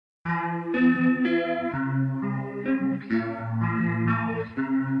These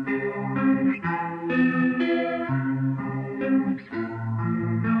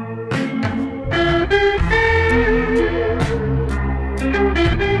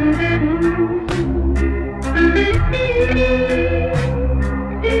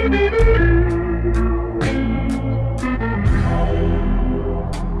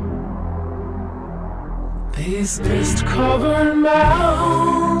mist-covered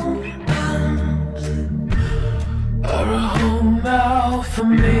mountains are a home now for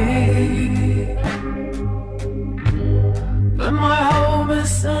me, but my home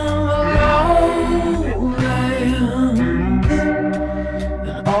is in the lowlands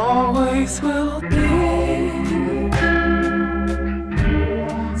and always will be.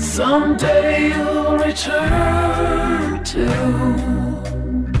 Someday you'll return to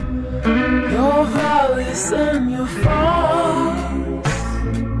your valleys and your farms,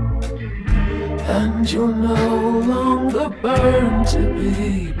 and you'll no longer burn to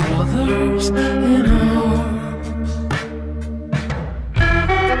be brothers in arms.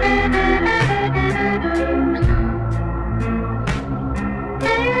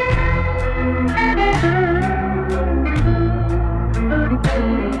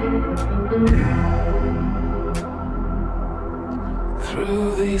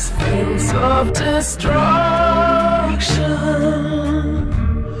 Through these fields of destruction,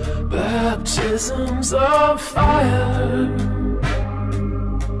 baptisms of fire,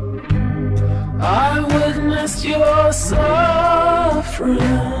 I witnessed your suffering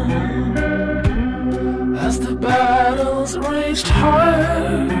as the battles raged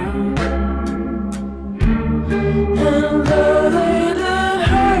higher. And though they did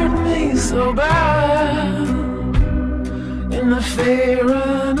hurt me so bad, in the fear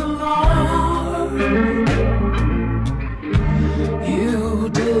and alarm, you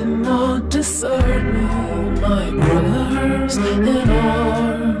did not desert me, my brothers in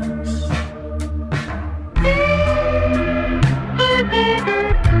arms.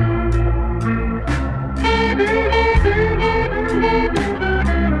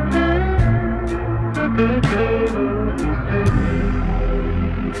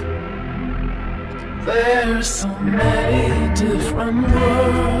 There's so many different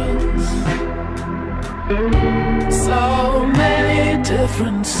worlds, so many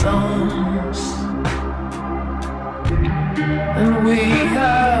different songs, and we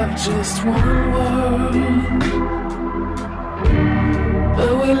have just one world,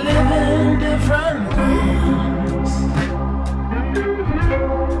 but we live in different ones.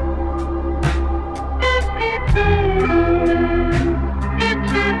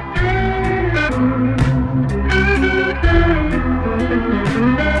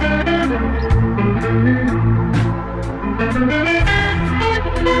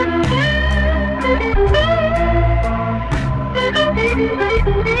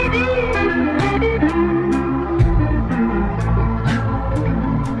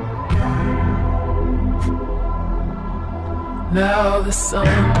 Now the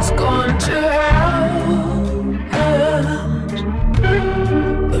sun's gone to hell, and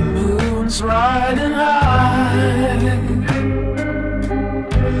the moon's riding high.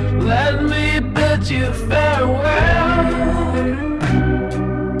 Let me bid you farewell.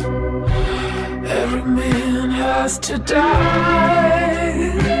 Every man has to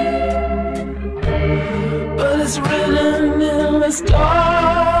die, but it's written in the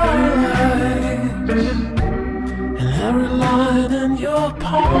starlight, and every line in your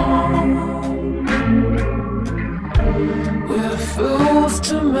palm. We're fools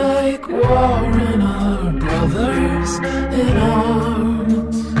to make war in our brothers in arms.